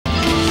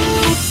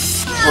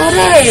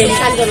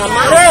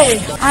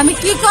আমি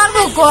কি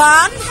করবো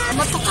কোন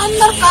আমার তো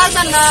কান্নার কাজ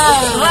না।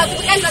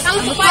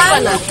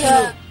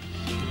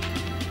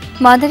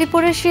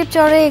 মাদারীপুরের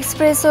শিবচরে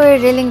এক্সপ্রেসওয়ে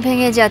রেলিং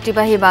ভেঙে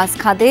যাত্রীবাহী বাস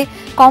খাদে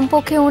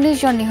কমপক্ষে 19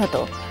 জন নিহত,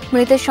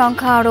 মৃতের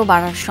সংখ্যা আরও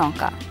বাড়ার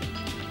শঙ্কা।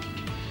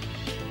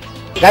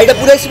 গাড়িটা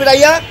পুরো স্পিড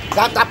আইয়া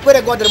টাপ করে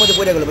গদের মধ্যে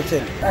পড়ে গেল,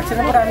 বুঝছেন?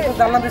 অ্যাক্সিডেন্ট করে আমি তো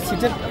জানলার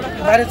সিটের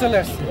বাইরে চলে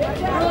আসছি,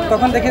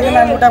 তখন দেখে যে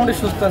আমি মোটামুটি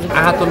সুস্থ আছি।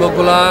 আহত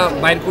লোকগুলা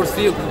বাইর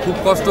করছি খুব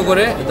কষ্ট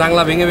করে,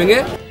 জানলা ভেঙে ভেঙে।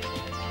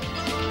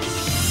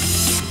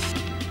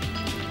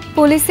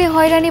 পুলিশে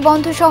হয়রানি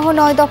বন্ধ সহ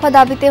 9 দফা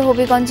দাবিতে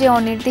হবিগঞ্জে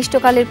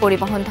অনির্দিষ্টকালের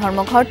পরিবহন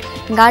ধর্মঘট,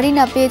 গাড়ি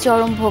না পেয়ে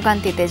চরম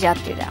ভোগান্তিতে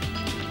যাত্রীরা।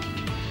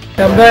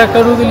 আমরা একটা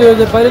রুগী লিয়ে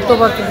যে বাড়িতে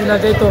পারতেছি না,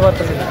 যাইতেও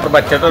পারতেছি না।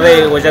 বাচ্চাটারে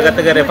ওই জায়গা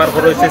থেকে রেফার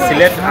করে হয়েছে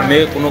সিলেট, আমি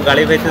কোনো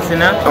গাড়ি পাইতেছি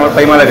না। আমার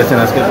ভাই মারা গেছেন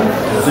আজকে,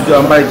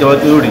 আমার যাওয়া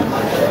জরুরি,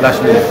 লাস্ট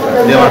মিনিট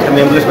আমি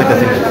অ্যাম্বুলেন্স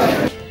পাইতেছি না।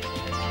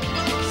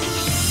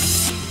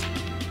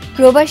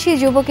 প্রবাসী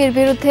যুবকের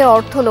বিরুদ্ধে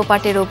অর্থ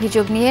লোপাটের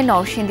অভিযোগ নিয়ে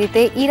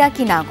নরসিংদীতে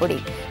ইরাকি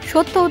নাগরিক,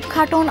 সত্য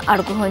উদ্ঘাটন আর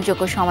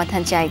গ্রহণযোগ্য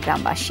সমাধান চাই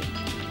গ্রামবাসী।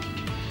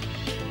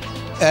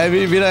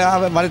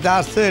 বাড়িতে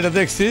আসছে এটা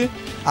দেখছি,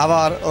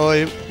 আবার ওই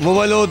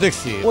মোবাইলেও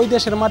দেখছি। ওই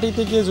দেশের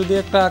মাটিতে গিয়ে যদি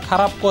একটা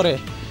খারাপ করে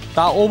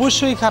তা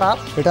অবশ্যই খারাপ।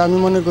 এটা আমি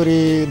মনে করি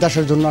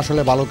দেশের জন্য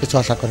আসলে ভালো কিছু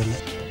আশা করি না।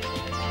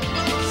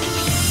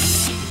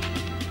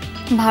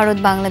 ভারত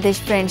বাংলাদেশ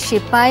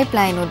ফ্রেন্ডশিপ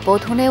পাইপলাইন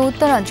উদ্বোধনে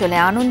উত্তরাঞ্চলে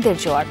আনন্দের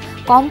জোয়ার,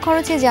 কম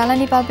খরচে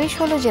জ্বালানি পাবে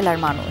 16 জেলার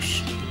মানুষ।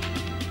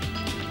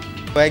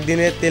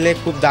 কয়েকদিনে তেলে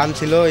খুব দাম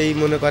ছিল, এই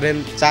মনে করেন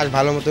চাষ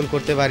ভালো মতন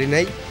করতে পারি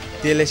নাই,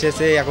 তেল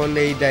এসেছে এখন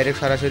এই ডাইরেক্ট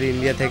সরাসরি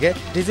ইন্ডিয়া থেকে।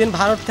 ডিজেল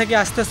ভারত থেকে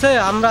আসতেছে,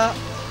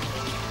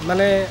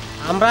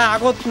 আমরা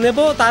আগত নেব,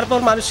 তারপর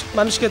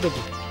মানুষকে দেব।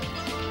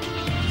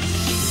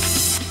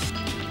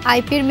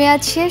 আইপির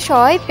মেয়াদ শেষ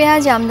হয়,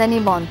 পেঁয়াজ আমদানি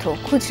বন্ধ,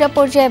 খুচরা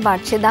পর্যায়ে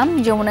বাড়ছে দাম।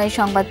 যমুনায়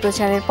সংবাদ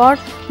প্রচারের পর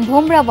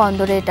ভোমরা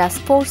বন্দরে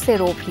টাস্কফোর্সের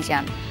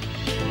অভিযান।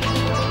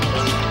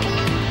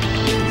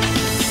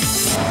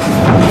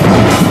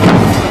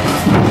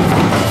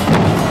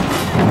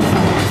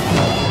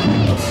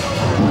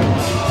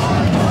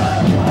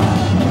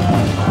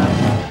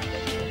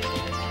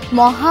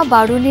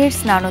 মহাবারুণীর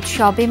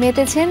স্নানোৎসবে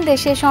মেতেছেন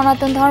দেশের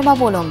সনাতন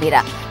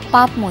ধর্মাবলম্বীরা,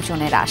 পাপ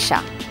মোচনের আশা।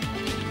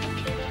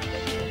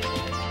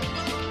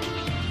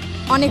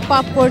 অনেক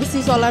পাপ করছি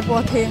চলার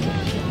পথে,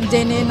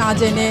 জেনে না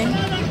জেনে,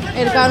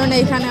 এর কারণে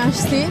এখানে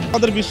আসছি।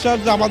 আমাদের বিশ্বাস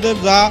যে আমাদের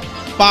যা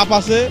পাপ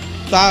আছে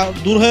তা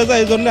দূর হয়ে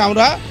যায়, এই জন্য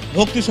আমরা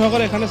ভক্তি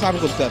সহকারে এখানে স্নান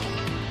করতে আসি।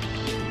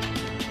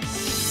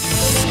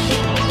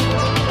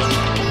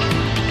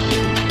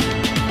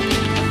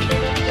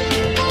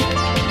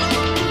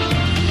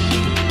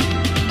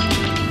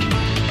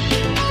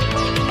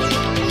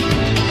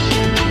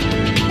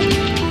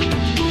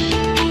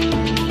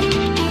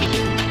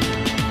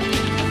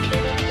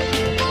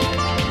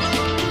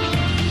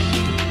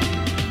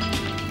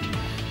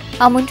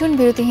 আমন্ত্রণ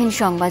বিরতিহীন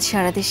সংবাদ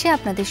সারা দেশে,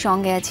 আপনাদের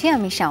সঙ্গে আছি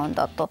আমি শাওন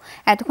দত্ত।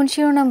 এতক্ষণ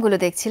শিরোনামগুলো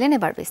দেখছিলেন,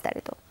 এবার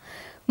বিস্তারিত।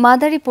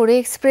 মাদারীপুরে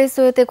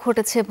এক্সপ্রেসওয়েতে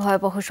ঘটেছে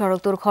ভয়াবহ সড়ক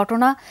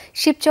দুর্ঘটনা।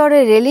 শিবচরে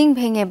রেলিং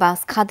ভেঙে বাস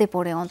খাদে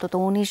পড়ে অন্তত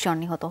 19 জন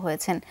নিহত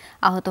হয়েছেন,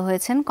 আহত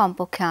হয়েছেন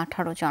কমপক্ষে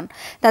 18 জন।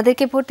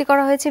 তাদেরকে ভর্তি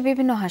করা হয়েছে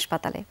বিভিন্ন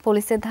হাসপাতালে।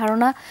 পুলিশের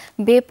ধারণা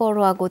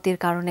বেপরোয়া গতির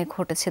কারণে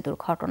ঘটেছে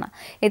দুর্ঘটনা।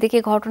 এদিকে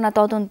ঘটনা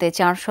তদন্তে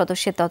 4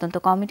 সদস্যের তদন্ত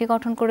কমিটি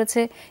গঠন করেছে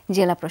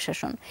জেলা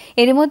প্রশাসন।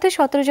 এর মধ্যে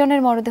 17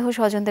 জনের মরদেহ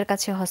স্বজনদের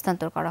কাছে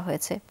হস্তান্তর করা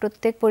হয়েছে।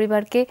 প্রত্যেক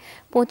পরিবারকে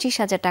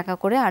 25,000 টাকা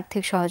করে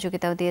আর্থিক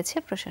সহযোগিতাও দিয়েছে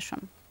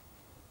প্রশাসন।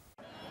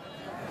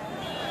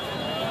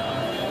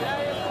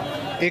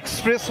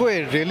 এক্সপ্রেসওয়ে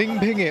রেলিং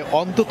ভেঙে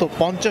অন্তত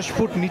 50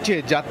 ফুট নিচে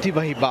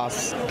যাত্রীবাহী বাস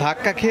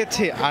ধাক্কা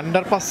খেয়েছে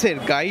আন্ডারপাসের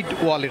গাইড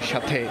ওয়ালের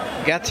সাথে,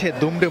 গেছে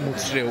দুমড়ে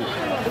মুচড়েও।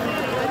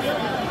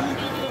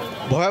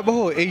 ভয়াবহ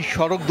এই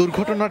সড়ক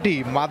দুর্ঘটনাটি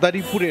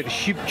মাদারীপুরের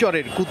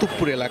শিবচরের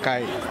কুতুবপুর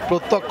এলাকায়।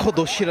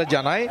 প্রত্যক্ষদর্শীরা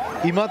জানায়,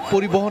 ইমাদ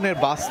পরিবহনের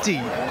বাসটি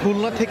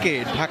খুলনা থেকে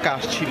ঢাকা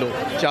আসছিল।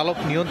 চালক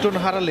নিয়ন্ত্রণ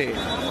হারালে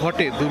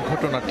ঘটে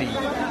দুর্ঘটনাটি।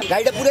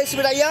 গাড়িটা পুরো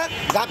স্পিড আইয়া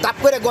টাপ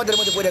করে গদের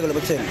মধ্যে পড়ে গেল,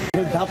 বুঝছেন?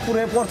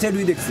 ধাপুরে পড়ছে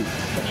দুই দেখছি,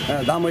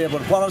 দাম হয়ে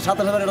পড়ার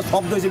সাথে সাথে একটা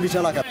শব্দ হয়েছে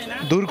বিশাল আকার।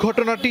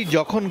 দুর্ঘটনাটি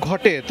যখন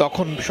ঘটে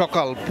তখন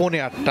সকাল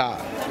 8:45।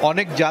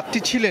 অনেক যাত্রী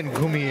ছিলেন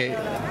ঘুমিয়ে,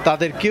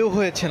 তাদের কেউ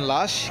হয়েছেন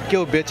লাশ,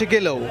 কেউ বেঁচে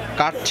গেলেও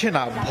কাটছে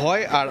না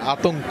ভয় আর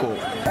আতঙ্ক।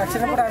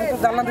 অ্যাক্সিডেন্ট করে আমি তো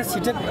জানলার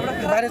সিটের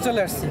বাইরে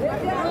চলে আসছি,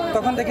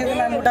 তখন দেখে যে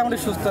আমি মোটামুটি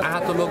সুস্থ।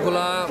 আহত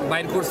লোকগুলা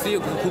বাইর করছি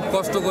খুব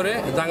কষ্ট করে,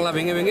 জানলা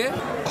ভেঙে ভেঙে।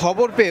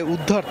 খবর পেয়ে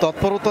উদ্ধার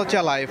তৎপরতা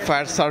চালায়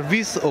ফায়ার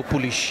সার্ভিস ও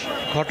পুলিশ।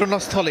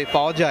 ঘটনাস্থলে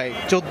পাওয়া যায়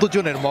 14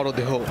 জনের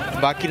মরদেহ,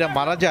 বাকিরা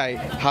মারা যায়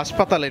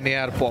হাসপাতালে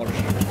নেয়ার পর।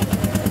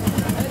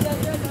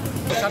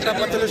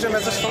 7:45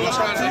 মেসেজ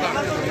সমস্যা আছে,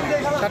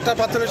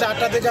 7:45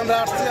 8টা থেকে আমরা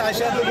আসছি,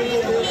 আইসা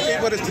এই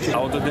পরিস্থিতি।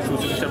 আহতদের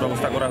সুচিকিৎসার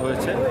ব্যবস্থা করা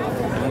হয়েছে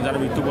এবং যারা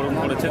মৃত্যুবরণ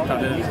করেছেন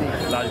তাদের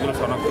লাশগুলো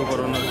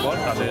শনাক্তকরণের পর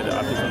তাদের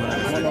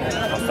আত্মীয়স্বজনের কাছে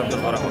হস্তান্তর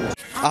করা হবে।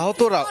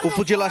 আহতরা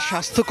উপজেলা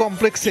স্বাস্থ্য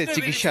কমপ্লেক্সে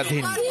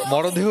চিকিৎসাধীন,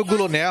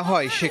 মরদেহগুলো নেওয়া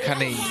হয়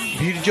সেখানেই।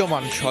 ভিড়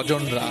জমান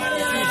স্বজনরা।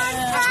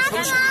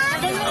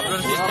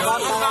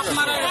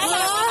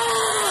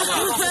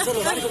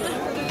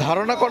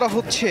 ধারণা করা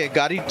হচ্ছে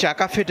গাড়ির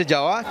চাকা ফেটে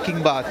যাওয়া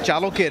কিংবা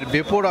চালকের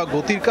বেপরোয়া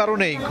গতির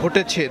কারণেই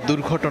ঘটেছে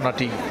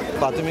দুর্ঘটনাটি।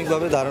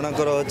 প্রাথমিকভাবে ধারণা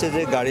করা হচ্ছে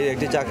যে গাড়ির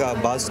একটি চাকা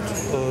বাস্ট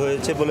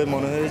হয়েছে বলে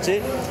মনে হয়েছে,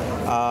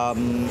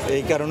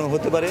 এই কারণে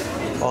হতে পারে,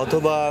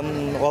 অথবা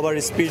ওভার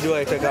স্পিডও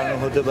একটা কারণ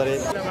হতে পারে।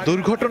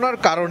 দুর্ঘটনার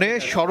কারণে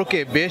সড়কে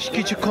বেশ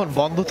কিছুক্ষণ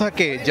বন্ধ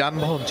থাকে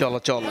যানবাহন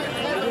চলাচল।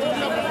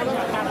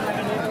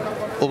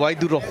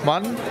 ওবায়দুর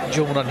রহমান,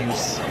 যমুনা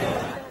নিউজ।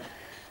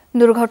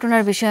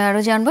 দুর্ঘটনার বিষয়ে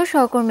আরো জানবো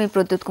সহকর্মী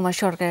প্রদ্যুৎ কুমার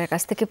সরকারের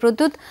কাছ থেকে।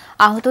 প্রদ্যুৎ,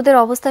 আহতদের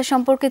অবস্থা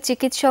সম্পর্কে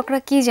চিকিৎসকরা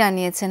কি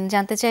জানিয়েছেন?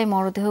 জানতে চাই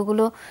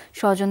মরদেহগুলো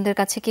স্বজনদের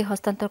কাছে কি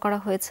হস্তান্তর করা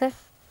হয়েছে?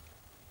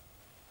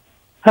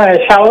 হ্যাঁ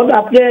শাওন,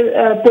 আপনার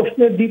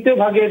প্রশ্নের দ্বিতীয়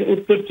ভাগের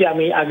উত্তরটি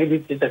আমি আগে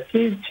দিতে চাচ্ছি।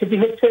 সেটি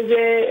হচ্ছে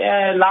যে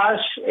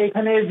লাশ,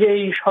 এখানে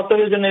যেই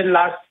 17 জনের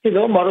লাশ ছিল,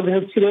 মরদেহ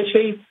ছিল,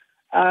 সেই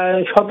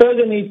 17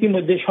 জন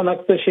ইতিমধ্যে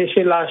শনাক্ত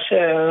শেষে লাশ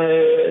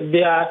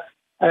দেয়া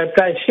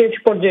প্রায় শেষ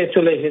পর্যায়ে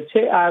চলে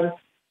এসেছে। আর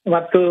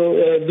মাত্র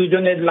 2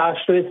 জনের লাশ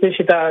রয়েছে,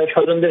 সেটা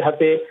স্বজনদের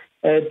হাতে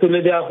তুলে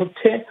দেওয়া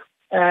হচ্ছে।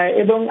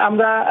 এবং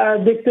আমরা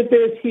দেখতে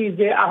পেয়েছি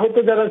যে আহত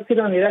যারা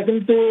ছিলেন এরা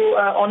কিন্তু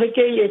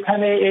অনেকেই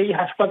এখানে এই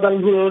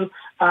হাসপাতালগুলোর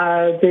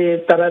যে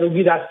তারা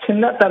রোগী রাখছেন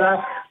না, তারা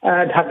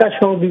ঢাকা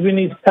সহ বিভিন্ন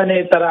স্থানে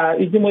তারা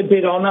ইতিমধ্যে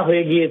রওনা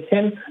হয়ে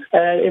গিয়েছেন।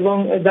 এবং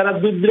যারা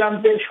দূর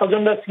দূরান্তের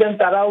স্বজনরা ছিলেন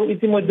তারাও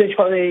ইতিমধ্যে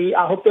এই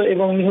আহত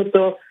এবং নিহত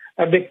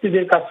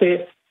ব্যক্তিদের কাছে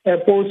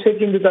পৌঁছে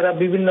কিন্তু তারা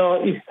বিভিন্ন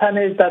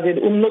স্থানে তাদের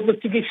উন্নত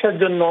চিকিৎসার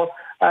জন্য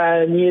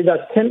নিয়ে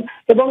যাচ্ছেন।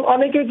 এবং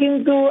অনেকে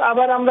কিন্তু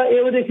আবার আমরা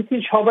এও দেখেছি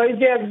সবাই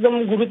যে একদম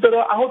গুরুতর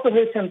আহত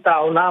হয়েছেন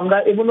তাও না। আমরা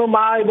এমনও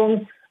মা এবং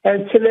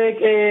ছেলে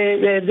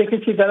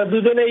দেখেছি, তারা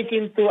দুজনেই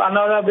কিন্তু,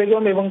 আনোয়ারা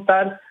বেগম এবং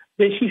তার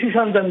যে শিশু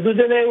সন্তান,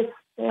 দুজনেও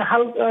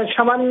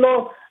সামান্য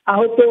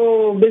আহত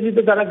ব্যতীত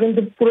তারা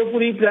কিন্তু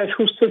পুরোপুরি প্রায়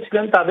সুস্থ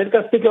ছিলেন। তাদের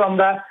কাছ থেকেও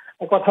আমরা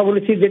কথা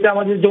বলেছি, যেটা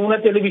আমাদের যমুনা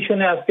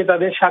টেলিভিশনে আজকে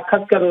তাদের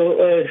সাক্ষাৎকারও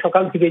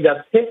সকাল থেকে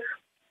যাচ্ছে।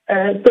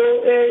 তো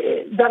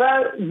যারা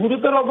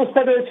গুরুতর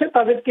অবস্থায় রয়েছে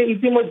তাদেরকে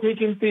ইতিমধ্যে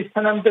কিন্তু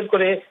স্থানান্তর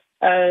করে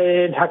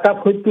ঢাকা,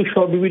 ফরিদপুর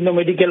সহ বিভিন্ন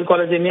মেডিকেল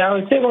কলেজে নেওয়া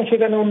হয়েছে এবং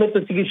সেখানে উন্নত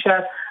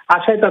চিকিৎসার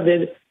আশায় তাদের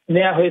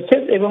নেওয়া হয়েছে।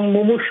 এবং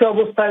মুমূর্ষ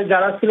অবস্থায়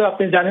যারা ছিল,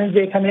 আপনি জানেন যে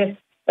এখানে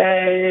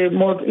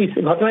মোট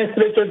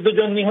ঘটনাস্থলে 14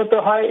 জন নিহত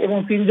হয় এবং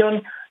 3 জন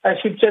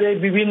শিবচরের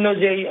বিভিন্ন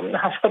যে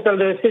হাসপাতাল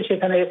রয়েছে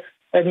সেখানে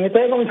নিহত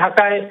হয়, এবং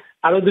ঢাকায়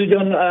আরো 2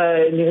 জন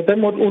নিহত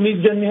হয়। মোট 19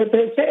 জন নিহত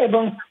হয়েছে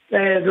এবং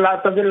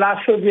তাদের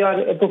লাশও দেওয়ার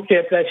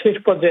প্রক্রিয়া প্রায় শেষ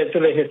পর্যায়ে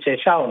চলে এসেছে।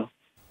 শাওন।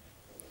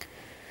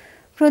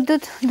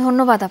 প্রদ্যুৎ,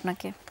 ধন্যবাদ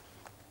আপনাকে।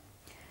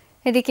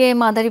 এদিকে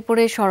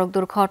মাদারীপুরে সড়ক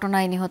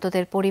দুর্ঘটনায়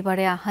নিহতদের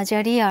পরিবারে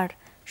আহাজারি আর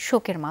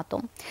শোকের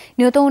মাতম।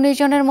 নিহত 19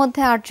 জনের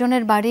মধ্যে 8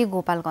 জনের বাড়ি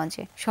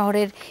গোপালগঞ্জে।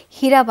 শহরের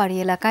হীরাবাড়ি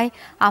এলাকায়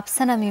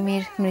আফসানা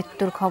মিমির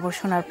মৃত্যুর খবর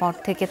শোনার পর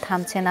থেকে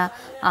থামছে না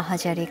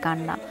আহাজারি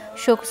কান্না।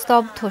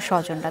 শোকস্তব্ধ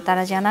স্বজনরা।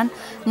 তারা জানান,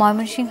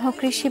 ময়মনসিংহ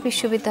কৃষি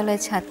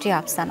বিশ্ববিদ্যালয়ের ছাত্রী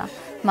আফসানা।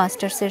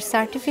 মাস্টার্সের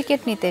সার্টিফিকেট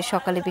নিতে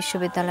সকালে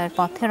বিশ্ববিদ্যালয়ের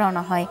পথে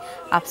রওনা হয়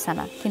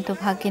আফসানা, কিন্তু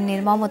ভাগ্যের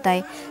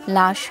নির্মমতায়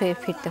লাশ হয়ে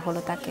ফিরতে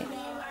হলো তাকে।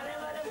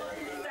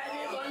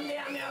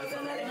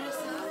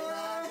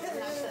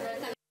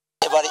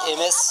 এবার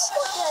MS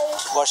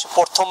বর্ষে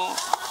প্রথম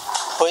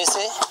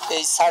হয়েছে,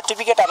 এই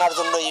সার্টিফিকেট আনার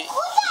জন্যই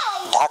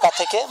ঢাকা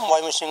থেকে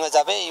ময়মনসিংহ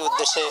যাবে, এই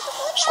উদ্দেশ্যে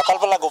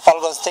সকালবেলা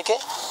গোপালগঞ্জ থেকে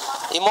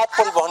ইমাদ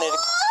পরিবহনের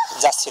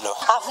যাচ্ছিল।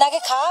 আপনাকে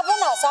খাওয়াবো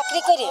না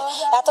চাকরি করে,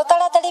 এত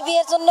তাড়াতাড়ি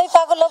বিয়ের জন্যই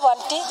পাগল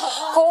বান্টি।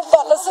 খুব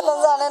ভালো ছিল,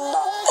 জানেন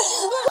না।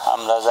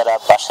 আমরা যারা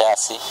পাশে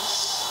আছি,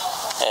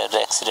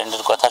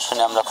 অ্যাক্সিডেন্টের কথা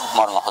শুনে আমরা খুব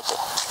মর্মাহত।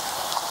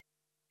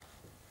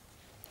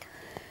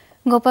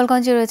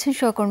 গোপালগঞ্জে রয়েছেন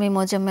সহকর্মী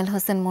মোজাম্মেল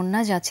হোসেন মুন্না।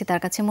 যাচ্ছি তার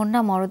কাছে। মুন্না,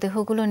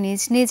 মরদেহগুলো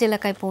নিজ নিজ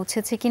এলাকায়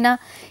পৌঁছেছে কিনা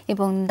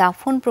এবং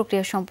দাফন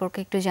প্রক্রিয়া সম্পর্কে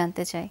একটু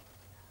জানতে চাই।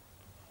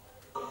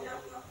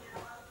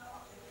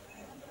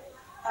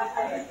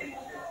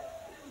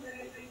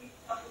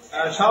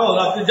 শাওন,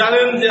 আপনি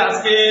জানেন যে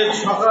আজকে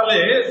সকালে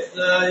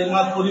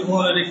ইমাদ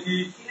পরিবহনের একটি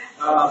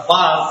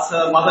বাস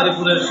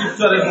মাদারীপুরের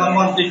শিবচরের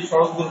মর্মান্তিক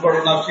সড়ক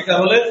দুর্ঘটনার শিকার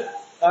হলে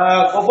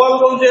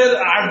গোপালগঞ্জের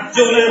 8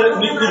 জনের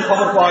মৃত্যুর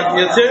খবর পাওয়া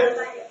গিয়েছে।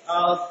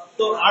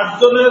 তো 8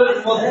 জনের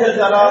মধ্যে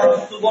যারা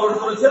মৃত্যুবরণ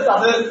করেছে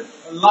তাদের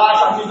লাশ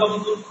আমি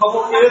যতদূর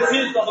খবর পেয়েছি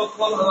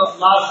ততক্ষণ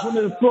লাশ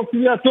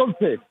প্রক্রিয়া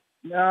চলছে।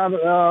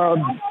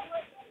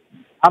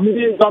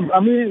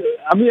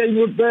 আমি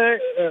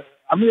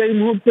এই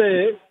মুহূর্তে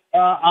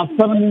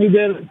আফসানা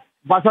মিমিদের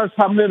বাসার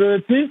সামনে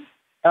রয়েছি।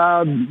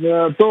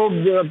 তো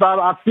তার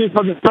আত্মীয়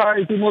স্বজনরা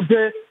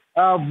ইতিমধ্যে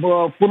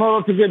 15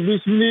 থেকে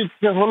 20 মিনিট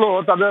হলো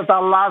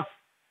তার লাশ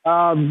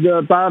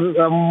তার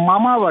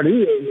মামা বাড়ি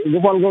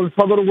গোপালগঞ্জ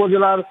সদর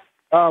উপজেলার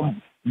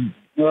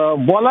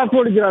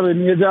বলাকোট গ্রামে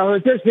নিয়ে যাওয়া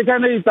হয়েছে।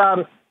 সেখানেই তার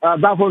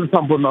দাফন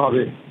সম্পন্ন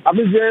হবে।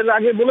 আমি যে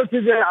আগে বলেছি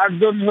যে 8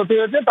 জন নিহত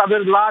হয়েছে,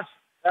 তাদের লাশ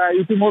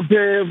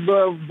ইতিমধ্যে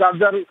যার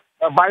যার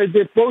বাড়িতে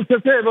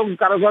পৌঁছেছে এবং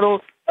কারো কারো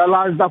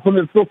লাশ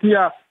দাফনের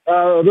প্রক্রিয়া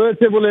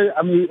রয়েছে বলে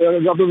আমি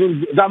যতদূর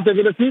জানতে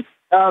পেরেছি।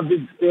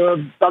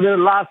 তাদের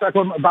লাশ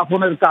এখন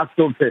দাফনের কাজ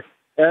চলছে।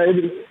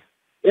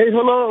 এই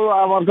হলো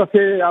আমার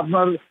কাছে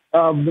আপনার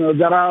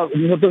যারা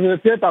নিহত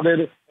হয়েছে তাদের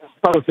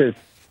সর্বশেষ।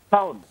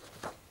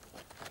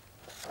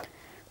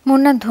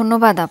 মুন্না,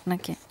 ধন্যবাদ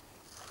আপনাকে।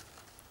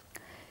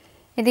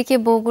 এদিকে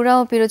বগুড়া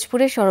ও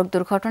পিরোজপুরে সড়ক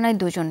দুর্ঘটনায়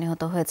 2 জন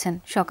নিহত হয়েছেন।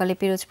 সকালে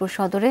পিরোজপুর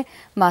সদরে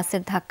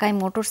বাসের ধাক্কায়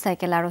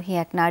মোটরসাইকেল আরোহী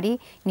এক নারী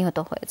নিহত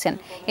হয়েছেন।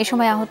 এ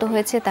সময় আহত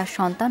হয়েছে তার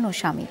সন্তান ও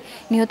স্বামী।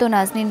 নিহত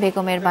নাজনীন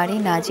বেগমের বাড়ি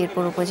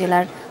নাজিরপুর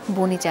উপজেলার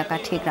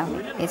বনিচাকাঠি গ্রামে।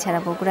 এছাড়া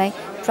বগুড়ায়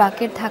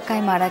ট্রাকের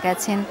ধাক্কায় মারা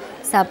গেছেন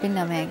সাব্বির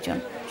নামে একজন।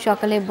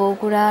 সকালে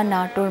বগুড়া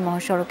নাটোর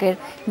মহাসড়কের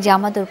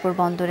জামাদরপুর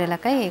বন্দর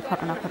এলাকায় এই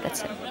ঘটনা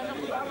ঘটেছে।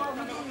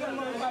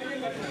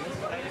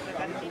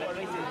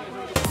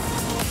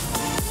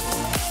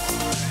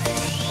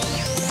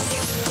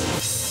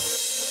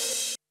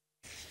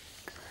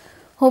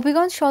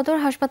 হবিগঞ্জ সদর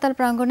হাসপাতাল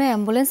প্রাঙ্গণে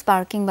অ্যাম্বুলেন্স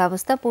পার্কিং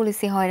ব্যবস্থা,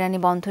 পুলিশি হয়রানি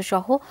বন্ধ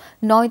সহ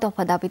 9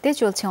 দফা দাবিতে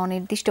চলছে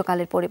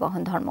অনির্দিষ্টকালের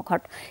পরিবহন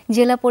ধর্মঘট।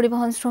 জেলা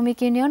পরিবহন শ্রমিক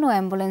ইউনিয়ন ও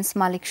অ্যাম্বুলেন্স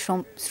মালিক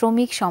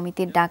শ্রমিক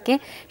সমিতির ডাকে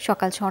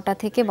সকাল 6টা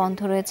থেকে বন্ধ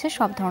রয়েছে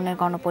সব ধরনের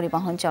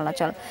গণপরিবহন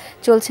চলাচল।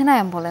 চলছে না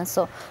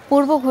অ্যাম্বুলেন্সও।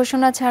 পূর্ব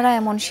ঘোষণা ছাড়া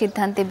এমন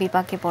সিদ্ধান্তে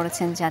বিপাকে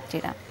পড়েছেন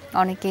যাত্রীরা।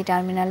 অনেকেই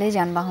টার্মিনালে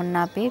যানবাহন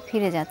না পেয়ে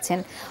ফিরে যাচ্ছেন।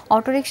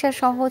 অটোরিকশা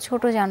সহ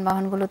ছোট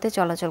যানবাহনগুলোতে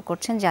চলাচল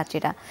করছেন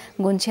যাত্রীরা,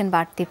 গুনছেন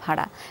বাড়তি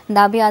ভাড়া।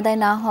 দাবি আদায়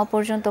না হওয়া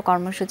পর্যন্ত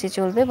কর্মসূচি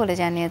চলবে বলে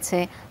জানিয়েছে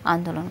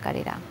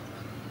আন্দোলনকারীরা।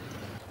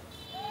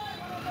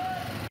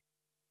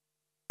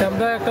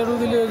 আমরা একটা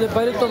রুগী লিয়ে যে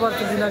বাইরেও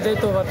পারতেছি না,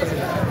 যাইতেও পারতেছি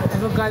না,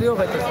 গাড়িও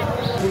পাইতেছি।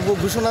 পূর্ব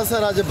ঘোষণা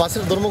ছাড়া যে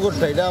বাসের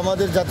ধর্মঘটটা, এটা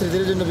আমাদের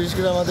যাত্রীদের জন্য, বিশেষ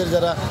করে আমাদের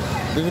যারা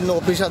বিভিন্ন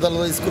অফিস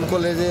আদালত স্কুল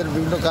কলেজের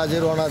বিভিন্ন কাজে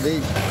রওনা দেই,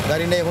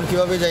 গাড়ি নেই, এখন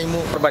কীভাবে যাইমু।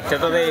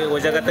 বাচ্চাটা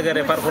ওই জায়গা থেকে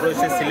রেফার করে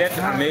হয়েছে সিলেট,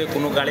 আমি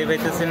কোনো গাড়ি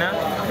পাইতেছি না,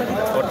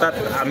 অর্থাৎ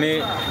আমি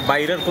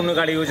বাইরের কোনো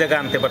গাড়ি ওই জায়গায়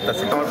আনতে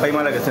পারতেছি না। আমার ভাই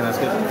মারা গেছেন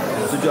আজকে,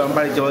 আমার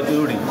বাড়ি যাওয়া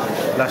জরুরি,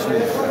 লাস্ট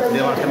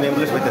আমি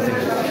অ্যাম্বুলেন্স পাইতেছি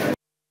না।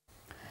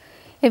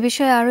 এ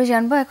বিষয়ে আরও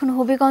জানবো। এখন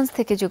হবিগঞ্জ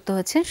থেকে যুক্ত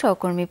হচ্ছেন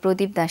সহকর্মী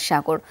প্রদীপ দাস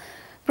সাগর।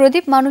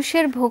 প্রদীপ,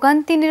 মানুষের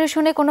ভোগান্তি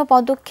নিরসনে কোনো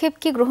পদক্ষেপ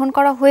কি গ্রহণ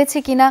করা হয়েছে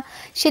কিনা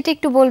সেটা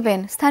একটু বলবেন।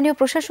 স্থানীয়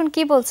প্রশাসন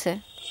কি বলছে?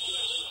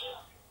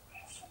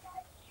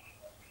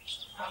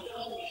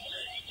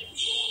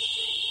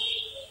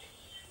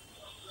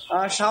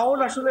 শাওন,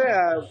 আসলে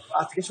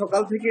আজকে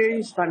সকাল থেকেই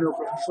স্থানীয়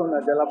প্রশাসন,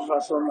 জেলা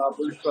প্রশাসন,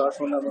 পুলিশ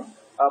প্রশাসন এবং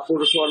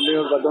পৌরসভার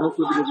মেয়র বা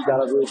জনপ্রতিনিধি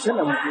যারা রয়েছেন,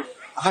 এমনকি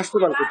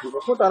হাসপাতাল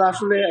কর্তৃপক্ষ, তারা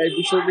আসলে এই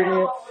বিষয়টি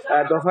নিয়ে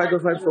দফায়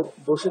দফায়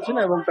বসেছেন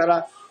এবং তারা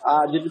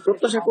যেটি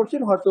প্রত্যাশা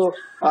করছেন হয়তো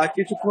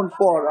কিছুক্ষণ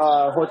পর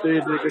হয়তো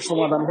এদেরকে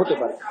সমাধান হতে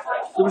পারে।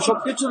 তুমি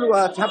সবকিছু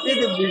ছাপিয়ে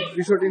যে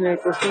বিষয়টি নিয়ে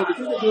প্রশ্ন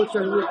উঠেছে, যেটি হচ্ছে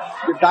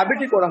যে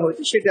দাবিটি করা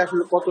হয়েছে সেটি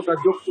আসলে কতটা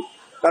যৌক্তিক।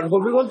 কারণ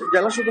হবিগঞ্জ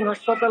জেলা সদর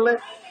হাসপাতালে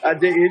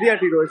যে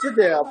এরিয়াটি রয়েছে,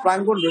 যে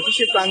প্রাঙ্গণ রয়েছে,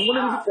 সেই প্রাঙ্গণে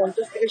যদি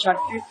 50 থেকে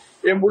 60টি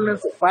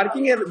অ্যাম্বুলেন্স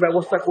পার্কিং এর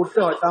ব্যবস্থা করতে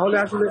হয়, তাহলে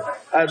আসলে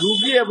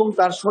রুগী এবং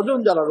তার স্বজন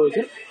যারা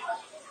রয়েছে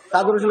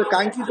তাদের আসলে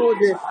কাঙ্ক্ষিত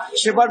যে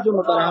সেবার জন্য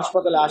তারা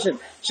হাসপাতালে আসেন,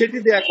 সেটি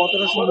দেয়া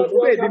কতটা সম্ভব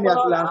হবে, এটি নিয়ে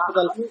আসলে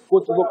হাসপাতাল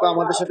কর্তৃপক্ষ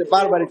আমাদের সাথে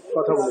বারবারই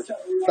কথা বলেছে।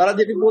 তারা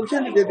যেটি বলছেন,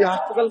 যদি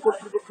হাসপাতাল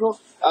কর্তৃপক্ষ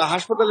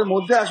হাসপাতালের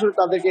মধ্যে আসলে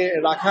তাদেরকে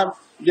রাখার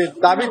যে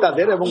দাবি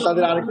তাদের, এবং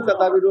তাদের আরেকটি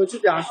দাবি রয়েছে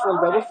যে হাসপাতাল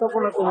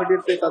ব্যবস্থাপনা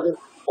কমিটিতে তাদের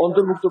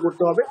অন্তর্ভুক্ত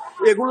করতে হবে।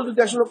 এগুলো যদি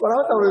আসলে করা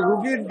হয়, তাহলে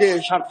রুগীর যে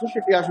স্বার্থ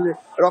সেটি আসলে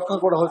রক্ষা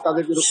করা হয়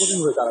তাদের জন্য কঠিন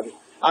হয়ে দাঁড়াবে।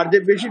 আর যে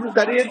বেশি দিন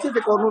দাঁড়িয়েছে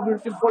যে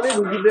কর্মবিরতির ফলে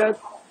রুগীরা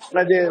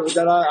যে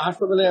যারা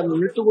হাসপাতালে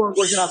মৃত্যুবরণ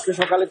করেছেন আজকে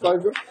সকালে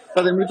কয়েকজন,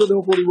 তাদের মৃতদেহ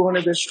পরিবহনে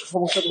বেশ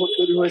সমস্যা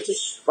তৈরি হয়েছে,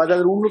 বা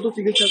যাদের উন্নত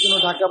চিকিৎসার জন্য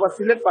ঢাকা বা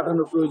সিলেট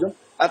পাঠানোর প্রয়োজন,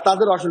 আর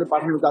তাদেরও আসলে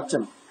পাঠানো যাচ্ছে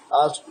না।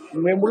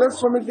 অ্যাম্বুলেন্স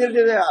শ্রমিকদের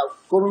যে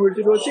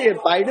কর্মবিরতি রয়েছে, এর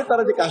বাইরে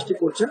তারা যে কাজটি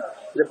করছেন,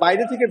 যে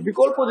বাইরে থেকে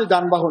বিকল্প যে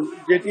যানবাহন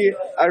যেটি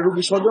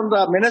রোগী স্বজনরা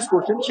ম্যানেজ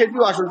করছেন,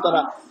 সেটিও আসলে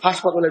তারা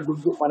হাসপাতালে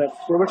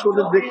প্রবেশ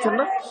করতে দেখছেন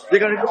না,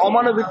 যেখানে একটি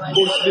অমানবিক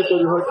পরিস্থিতি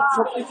তৈরি হয়েছে।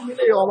 সবকিছু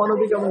মিলে এই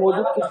অমানবিক এবং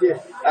অযৌক্তিক যে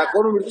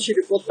কর্মবিরতি,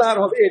 সেটি প্রত্যাহার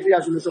হবে, এটি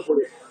আসলে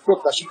সকলে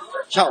প্রত্যাশী।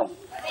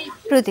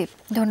 প্রদীপ,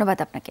 ধন্যবাদ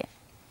আপনাকে।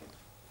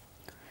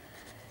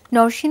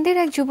 নরসিংদীর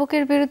এক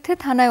যুবকের বিরুদ্ধে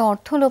থানায়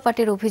অর্থ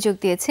লোপাটের অভিযোগ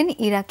দিয়েছেন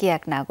ইরাকি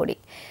এক নাগরিক।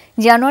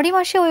 জানুয়ারি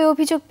মাসে ওই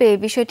অভিযোগ পেয়ে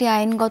বিষয়টি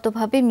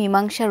আইনগতভাবে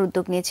মীমাংসার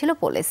উদ্যোগ নিয়েছিল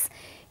পুলিশ,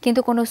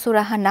 কিন্তু কোনো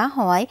সুরাহা না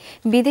হওয়ায়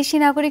বিদেশি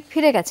নাগরিক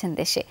ফিরে গেছেন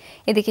দেশে।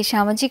 এদিকে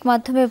সামাজিক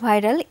মাধ্যমে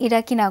ভাইরাল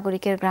ইরাকি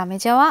নাগরিকের গ্রামে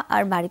যাওয়া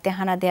আর বাড়িতে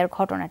হানা দেওয়ার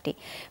ঘটনাটি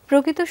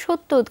প্রকৃত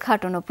সত্য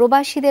উদ্ঘাটন ও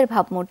প্রবাসীদের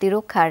ভাবমূর্তি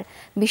রক্ষার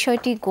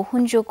বিষয়টি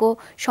গ্রহণযোগ্য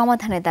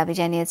সমাধানের দাবি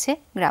জানিয়েছে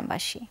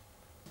গ্রামবাসী।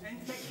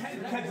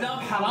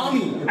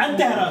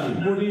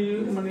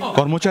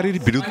 কর্মচারীর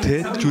বিরুদ্ধে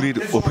চুরির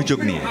অভিযোগ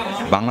নিয়ে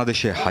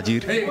বাংলাদেশে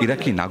হাজির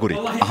ইরাকি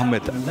নাগরিক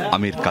আহমেদ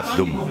আমির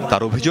কাদলুম।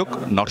 তার অভিযোগ,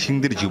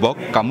 নরসিংদীর যুবক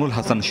কামরুল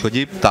হাসান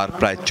সজীব তার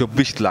প্রায়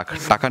 24 লাখ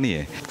টাকা নিয়ে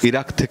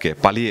ইরাক থেকে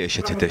পালিয়ে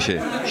এসেছে দেশে।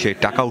 সেই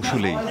টাকা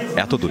উসুলেই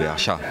এত দূরে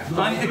আসা।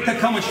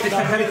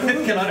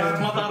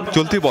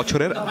 চলতি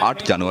বছরের 8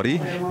 জানুয়ারি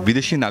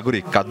বিদেশি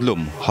নাগরিক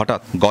কাদলুম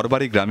হঠাৎ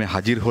গড়বাড়ি গ্রামে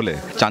হাজির হলে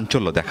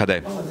চাঞ্চল্য দেখা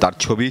দেয়। তার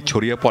ছবি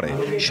ছড়িয়ে পড়ে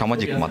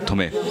সামাজিক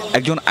মাধ্যমে।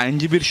 একজন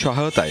আইনজীবীর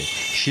সহায়তায়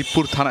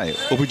শিবপুর থানায়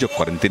অভিযোগ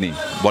করেন তিনি।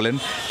 বলেন,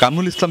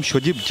 কামরুল ইসলাম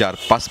সজীব, যার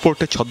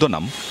পাসপোর্টে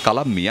ছদ্মনাম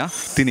কালাম মিয়া।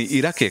 তিনি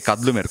ইরাকে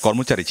কাদলুমের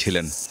কর্মচারী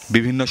ছিলেন।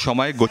 বিভিন্ন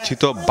সময়ে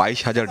গচ্ছিত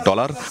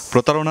 $22,000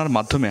 প্রতারণার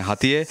মাধ্যমে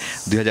হাতিয়ে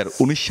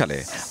 2019 সালে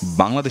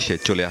বাংলাদেশে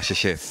চলে আসে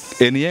সে।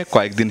 এ নিয়ে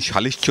কয়েকদিন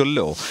সালিশ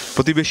চললেও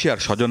প্রতিবেশী আর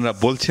স্বজনরা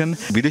বলছেন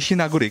বিদেশি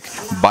নাগরিক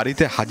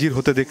বাড়িতে হাজির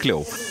হতে দেখলেও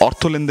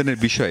অর্থ লেনদেনের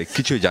বিষয়ে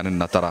কিছুই জানেন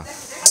না তারা।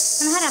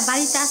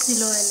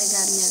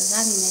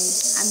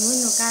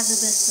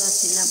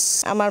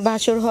 আমার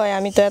ভাসুর হয়,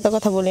 আমি তো এত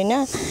কথা বলি না,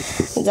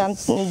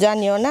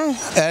 জানিও না।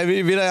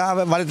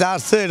 বাড়িতে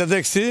আসছে এটা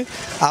দেখছি,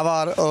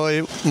 আবার ওই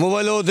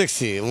মোবাইলেও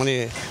দেখছি মানে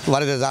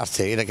বাড়িতে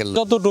আসছে। এটাকে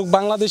যতটুক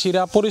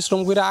বাংলাদেশিরা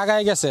পরিশ্রম করে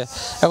আগায় গেছে,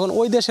 এখন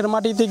ওই দেশের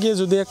মাটিতে গিয়ে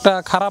যদি একটা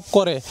খারাপ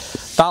করে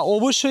তা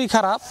অবশ্যই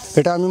খারাপ।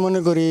 এটা আমি মনে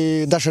করি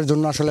দেশের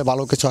জন্য আসলে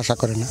ভালো কিছু আশা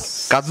করে না।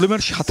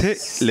 কাদলুমের সাথে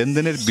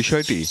লেনদেনের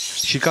বিষয়টি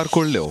স্বীকার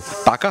করলেও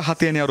টাকা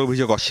হাতিয়ে নেওয়ার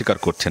অভিযোগ অস্বীকার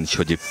করছেন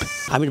সজীব।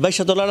 আমি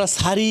 $22,000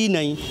 ছাড়ি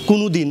নাই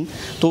কোনো দিন,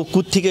 তো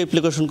কোথ থেকে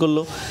অ্যাপ্লিকেশন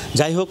করলো।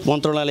 যাই হোক,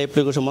 মন্ত্রণালয়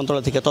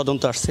মন্ত্রণালয় থেকে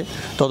তদন্ত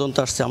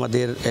আসছে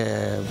আমাদের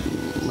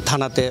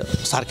থানাতে,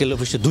 সার্কেল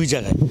অফিসে দুই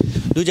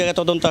জায়গায়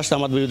তদন্ত আসছে।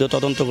 আমার বিরুদ্ধে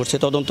তদন্ত করছে,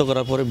 তদন্ত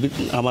করার পরে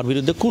আমার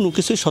বিরুদ্ধে কোনো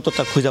কিছুই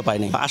সততা খুঁজে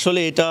পায়নি। আসলে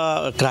এটা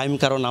ক্রাইম,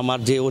 কারণ আমার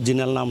যে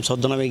অরিজিনাল নাম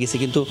ছদ্মনামে গেছে,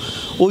 কিন্তু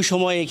ওই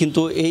সময়ে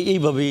কিন্তু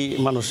এইভাবেই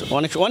মানুষ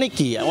অনেক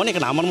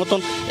না, আমার মতন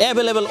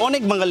অ্যাভেলেবেল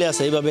অনেক বাঙালি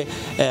আছে, এইভাবে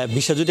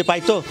ভিসা যদি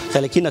পাইতো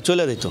তাহলে কিনা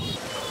চলে যেত।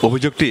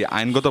 অভিযোগটি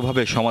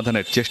আইনগতভাবে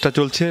সমাধানের চেষ্টা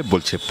চলছে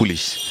বলছে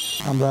পুলিশ।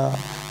 আমরা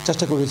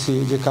চেষ্টা করেছি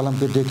যে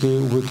কালামকে ডেকে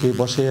উভয়কে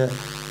বসে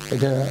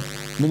এটা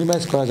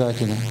মিনিমাইজ করা যায়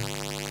কিনা,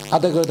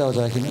 আদায় করে দেওয়া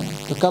যায় কিনা।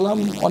 তো কালাম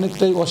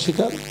অনেকটাই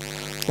অস্বীকার,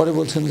 পরে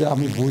বলছেন যে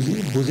আমি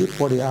বুঝি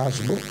পরে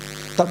আসবো।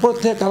 তারপর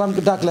থেকে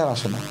কালামকে ডাকলে আর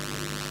আসে না।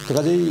 তো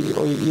কাজেই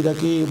ওই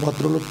ইরাকি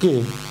ভদ্রলোককে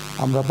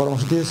আমরা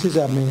পরামর্শ দিয়েছি যে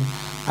আপনি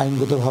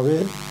আইনগতভাবে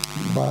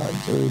বা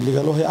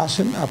লিগাল হয়ে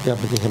আসেন,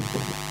 আপনাকে হেল্প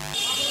করবো।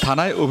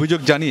 থানায়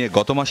অভিযোগ জানিয়ে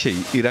গত মাসেই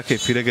ইরাকে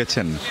ফিরে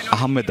গেছেন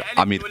আহমেদ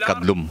আমির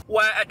কাদলুম।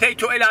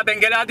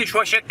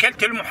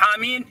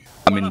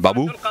 আমিন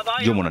বাবু,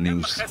 Jamuna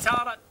news.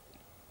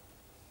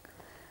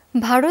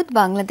 Bharat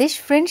Bangladesh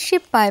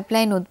friendship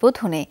pipeline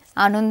উদ্বোধনে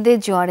আনন্দের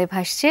জোয়ারে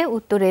ভাসছে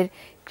উত্তরের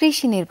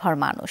কৃষি নির্ভর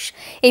মানুষ।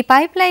 এই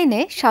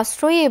পাইপলাইনে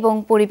সাশ্রয়ী এবং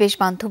পরিবেশ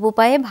বান্ধব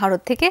উপায়ে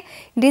ভারত থেকে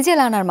ডিজেল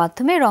আনার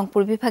মাধ্যমে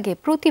রংপুর বিভাগে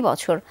প্রতি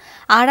বছর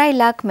 2.5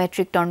 লাখ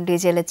মেট্রিক টন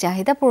ডিজেলের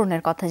চাহিদা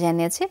পূরণের কথা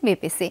জানিয়েছে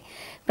বিপিসি।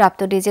 প্রাপ্ত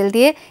ডিজেল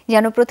দিয়ে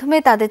যেন প্রথমে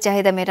তাদের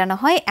চাহিদা মেটানো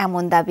হয়,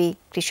 এমন দাবি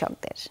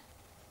কৃষকদের।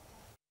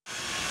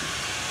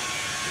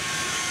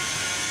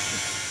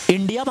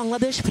 ইন্ডিয়া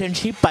বাংলাদেশ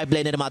ফ্রেন্ডশিপ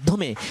পাইপলাইনের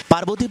মাধ্যমে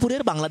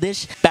পার্বতীপুরের বাংলাদেশ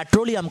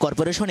পেট্রোলিয়াম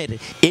কর্পোরেশনের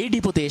এই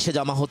ডিপোতে এসে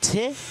জমা হচ্ছে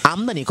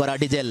আমদানি করা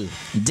ডিজেল,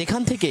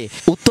 যেখান থেকে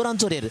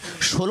উত্তরাঞ্চলের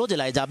 16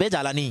 জেলায় যাবে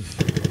জ্বালানি।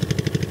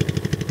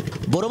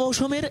 বড়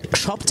মৌসুমের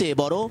সবচেয়ে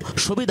বড়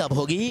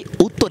সুবিধাভোগী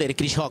উত্তরের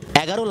কৃষক।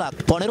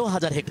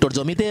 11,15,000 হেক্টর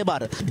জমিতে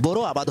এবার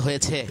বোরো আবাদ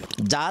হয়েছে,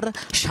 যার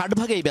 60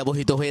 ভাগেই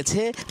ব্যবহৃত হয়েছে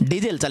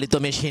ডিজেল চালিত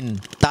মেশিন।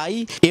 তাই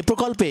এ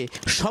প্রকল্পে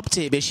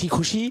সবচেয়ে বেশি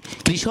খুশি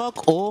কৃষক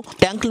ও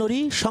ট্যাঙ্ক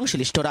লরি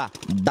সংশ্লিষ্টরা।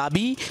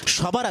 দাবি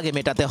সবার আগে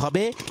মেটাতে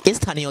হবে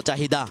স্থানীয়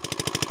চাহিদা।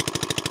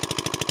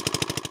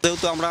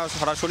 যেহেতু আমরা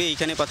সরাসরি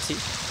এইখানে পাচ্ছি,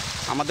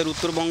 আমাদের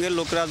উত্তরবঙ্গের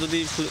লোকেরা যদি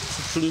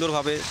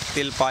সুন্দরভাবে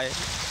তেল পায়,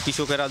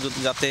 কৃষকেরা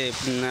যাতে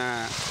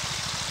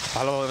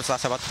ভালোভাবে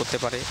চাষাবাদ করতে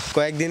পারে।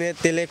 কয়েকদিনের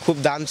তেলে খুব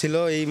দাম ছিল,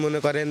 এই মনে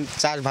করেন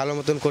চাষ ভালো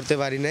মতন করতে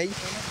পারি নাই।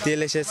 তেল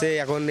এসেছে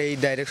এখন এই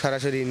ডাইরেক্ট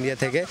সরাসরি ইন্ডিয়া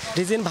থেকে।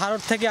 ডিজেল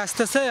ভারত থেকে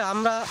আসতেছে,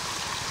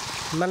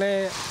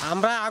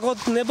 আমরা আগত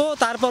নেব,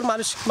 তারপর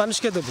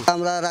মানুষকে দেবো।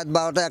 আমরা রাত